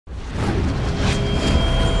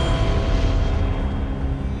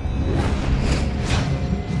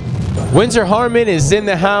Winsor Harmon is in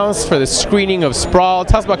the house for the screening of Sprawl.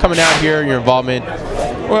 Tell us about coming out here and your involvement.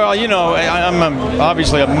 Well, you know, I'm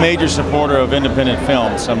obviously a major supporter of independent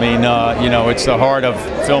films. I mean, you know, it's the heart of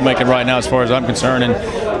filmmaking right now as far as I'm concerned.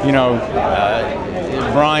 And, you know,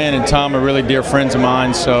 Brian and Tom are really dear friends of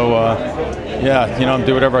mine. So, yeah, you know, I'm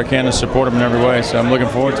doing whatever I can to support them in every way. So I'm looking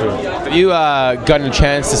forward to it. Have you gotten a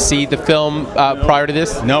chance to see the film prior to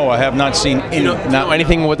this? No, I have not seen any. Know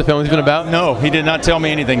anything what the film has been about? No, he did not tell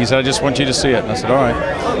me anything. He said, I just want you to see it. And I said, all right.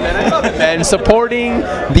 And supporting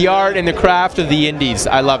the art and the craft of the indies.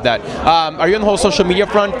 I love that. Are you on the whole social media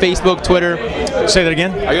front? Facebook, Twitter? Say that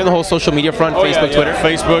again? Are you on the whole social media front? Facebook, yeah. Twitter?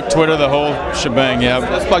 Facebook, Twitter, the whole shebang, yeah.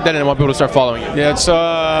 Let's plug that in and want people to start following you. Yeah, it's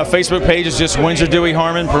Facebook page is just Winsor Dewey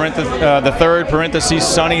Harmon, the third, parentheses,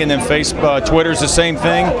 Sonny, and then Twitter's the same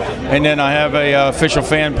thing. And then I have a official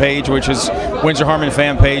fan page, which is Winsor Harmon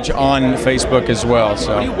fan page on Facebook as well.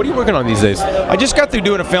 So what are you working on these days? I just got through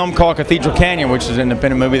doing a film called Cathedral Canyon, which is an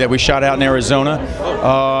independent movie that we shot out in Arizona.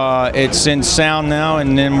 It's in sound now,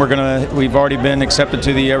 and then we've already been accepted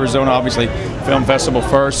to the Arizona, obviously, Film Festival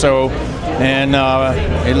first. So, and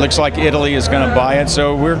it looks like Italy is going to buy it.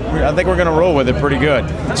 So I think we're going to roll with it pretty good.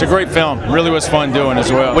 It's a great film. Really was fun doing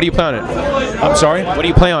as well. What do you play on it? I'm sorry? What do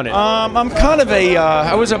you play on it? I'm kind of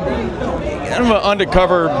I was kind of an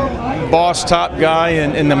undercover boss top guy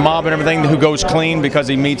in the mob and everything who goes clean because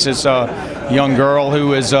he meets this young girl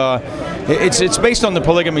who is it's based on the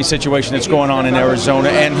polygamy situation that's going on in Arizona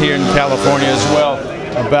and here in California as well,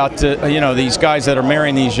 about you know, these guys that are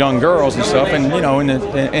marrying these young girls and stuff. And you know, in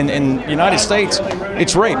the United States,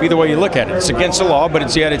 it's rape either way you look at it. It's against the law,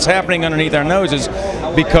 but yet it's happening underneath our noses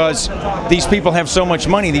because these people have so much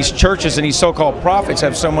money. These churches and these so-called prophets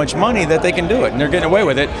have so much money that they can do it, and they're getting away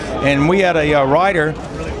with it. And we had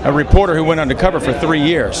a reporter who went undercover for 3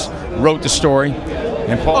 years, wrote the story.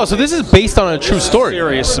 And Paul, so this is based on a true story.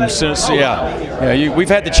 Serious, yeah. We've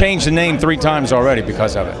had to change the name 3 times already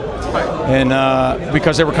because of it, and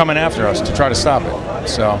because they were coming after us to try to stop it.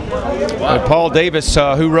 So, Paul Davis,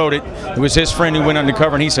 who wrote it, it was his friend who went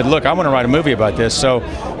undercover, and he said, "Look, I want to write a movie about this." So,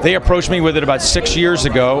 they approached me with it about 6 years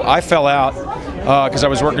ago. I fell out because I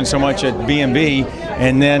was working so much at B&B,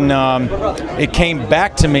 and then it came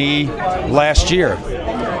back to me last year.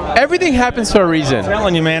 Everything happens for a reason. I'm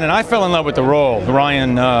telling you, man, and I fell in love with the role.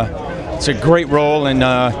 Ryan, it's a great role, and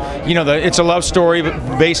you know, it's a love story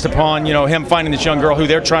based upon, you know, him finding this young girl who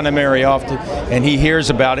they're trying to marry off to, and he hears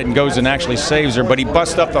about it and goes and actually saves her. But he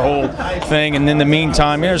busts up the whole thing, and in the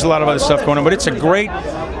meantime, there's a lot of other stuff going on. But it's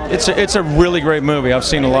a really great movie. I've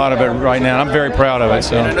seen a lot of it right now. I'm very proud of it.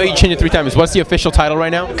 So. I know you changed it 3 times. What's the official title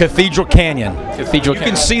right now? Cathedral Canyon. Cathedral Canyon. You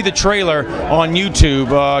can see the trailer on YouTube.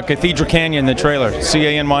 Cathedral Canyon, the trailer.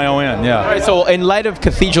 C-A-N-Y-O-N. Yeah. All right. So, in light of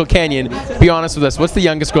Cathedral Canyon, be honest with us. What's the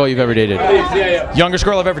youngest girl you've ever dated? Youngest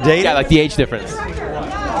girl I've ever dated? Yeah, like the age difference.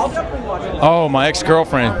 Oh, my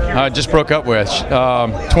ex-girlfriend. I just broke up with.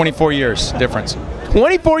 24 years difference.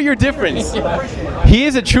 24-year difference. He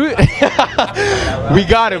is a true. We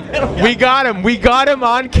got him. We got him. We got him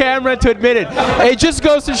on camera to admit it. It just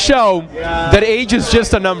goes to show that age is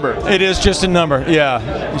just a number. It is just a number. Yeah,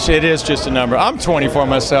 it is just a number. I'm 24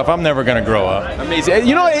 myself. I'm never going to grow up. Amazing.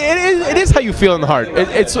 You know, it is how you feel in the heart.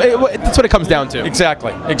 That's what it comes down to.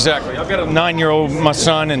 Exactly. Exactly. I've got a 9-year-old, my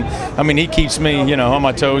son, and I mean, he keeps me, you know, on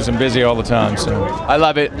my toes and busy all the time. So I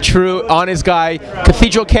love it. True, honest guy.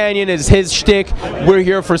 Cathedral Canyon is his shtick. We're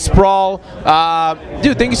here for Sprawl.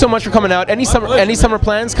 Dude, thank you so much for coming out. Any summer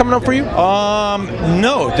plans coming up for you?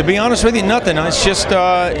 No, to be honest with you, nothing. It's just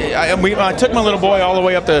I took my little boy all the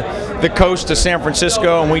way up the coast to San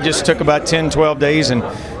Francisco, and we just took about 10, 12 days, and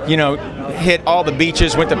you know, hit all the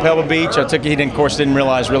beaches. Went to Pebble Beach. He didn't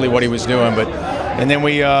realize really what he was doing, and then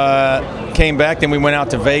we came back. Then we went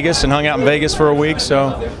out to Vegas and hung out in Vegas for a week.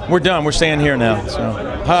 So we're done. We're staying here now.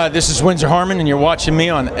 So this is Winsor Harmon, and you're watching me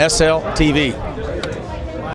on SLTV.